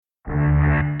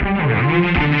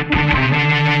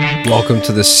Welcome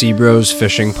to the Sea Bros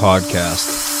Fishing Podcast.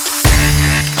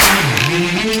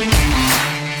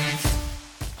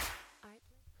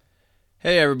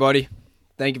 Hey everybody,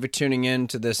 thank you for tuning in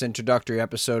to this introductory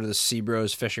episode of the Sea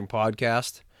Bros Fishing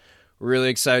Podcast. We're really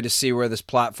excited to see where this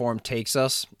platform takes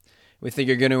us. We think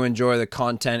you're going to enjoy the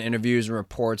content, interviews, and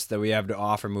reports that we have to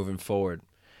offer moving forward.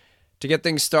 To get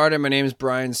things started, my name is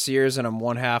Brian Sears, and I'm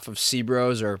one half of Sea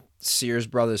Bros, or Sears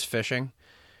Brothers Fishing.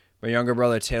 My younger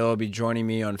brother Taylor will be joining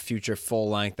me on future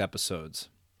full-length episodes.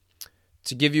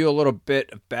 To give you a little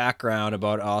bit of background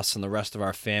about us and the rest of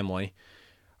our family,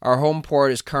 our home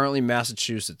port is currently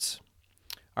Massachusetts.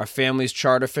 Our family's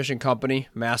charter fishing company,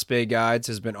 Mass Bay Guides,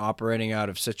 has been operating out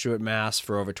of Scituate, Mass.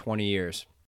 For over 20 years.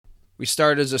 We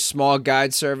started as a small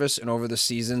guide service, and over the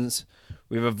seasons,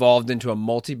 we've evolved into a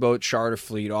multi-boat charter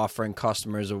fleet offering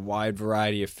customers a wide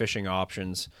variety of fishing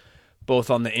options,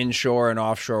 both on the inshore and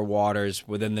offshore waters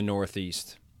within the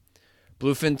Northeast.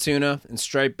 Bluefin tuna and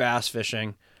striped bass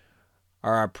fishing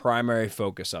are our primary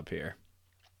focus up here.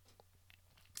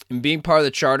 In being part of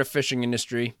the charter fishing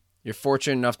industry, you're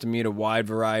fortunate enough to meet a wide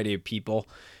variety of people,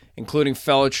 including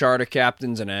fellow charter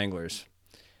captains and anglers.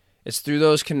 It's through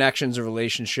those connections and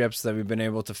relationships that we've been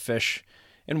able to fish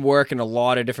and work in a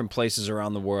lot of different places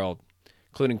around the world,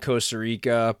 including Costa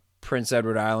Rica, Prince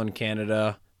Edward Island,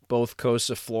 Canada, both coasts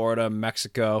of Florida,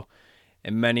 Mexico,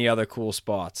 and many other cool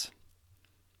spots.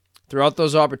 Throughout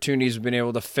those opportunities, we've been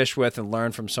able to fish with and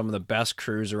learn from some of the best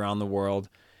crews around the world,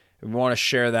 and we want to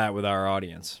share that with our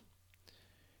audience.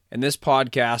 In this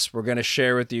podcast, we're going to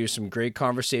share with you some great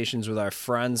conversations with our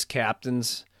friends,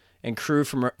 captains, and crew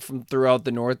from throughout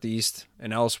the Northeast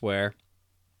and elsewhere.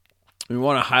 We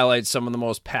want to highlight some of the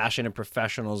most passionate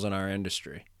professionals in our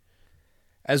industry.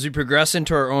 As we progress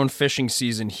into our own fishing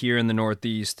season here in the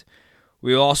Northeast,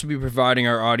 we will also be providing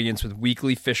our audience with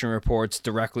weekly fishing reports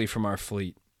directly from our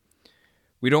fleet.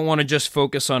 We don't want to just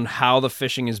focus on how the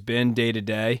fishing has been day to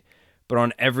day, but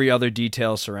on every other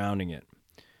detail surrounding it.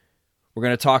 We're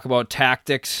going to talk about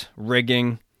tactics,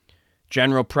 rigging,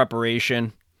 general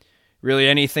preparation, really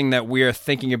anything that we are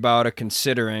thinking about or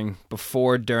considering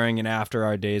before, during, and after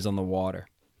our days on the water.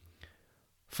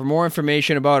 For more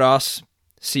information about us,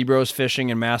 Sea Bros Fishing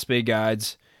and Mass Bay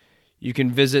Guides, you can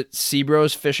visit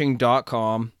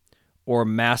seabrosfishing.com or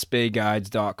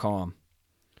massbayguides.com.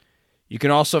 You can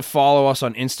also follow us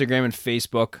on Instagram and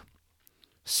Facebook.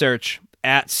 Search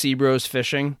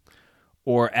 @SeaBrosFishing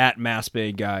or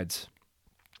 @MassBayGuides.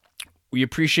 We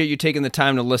appreciate you taking the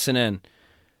time to listen in.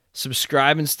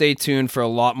 Subscribe and stay tuned for a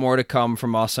lot more to come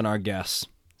from us and our guests.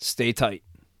 Stay tight.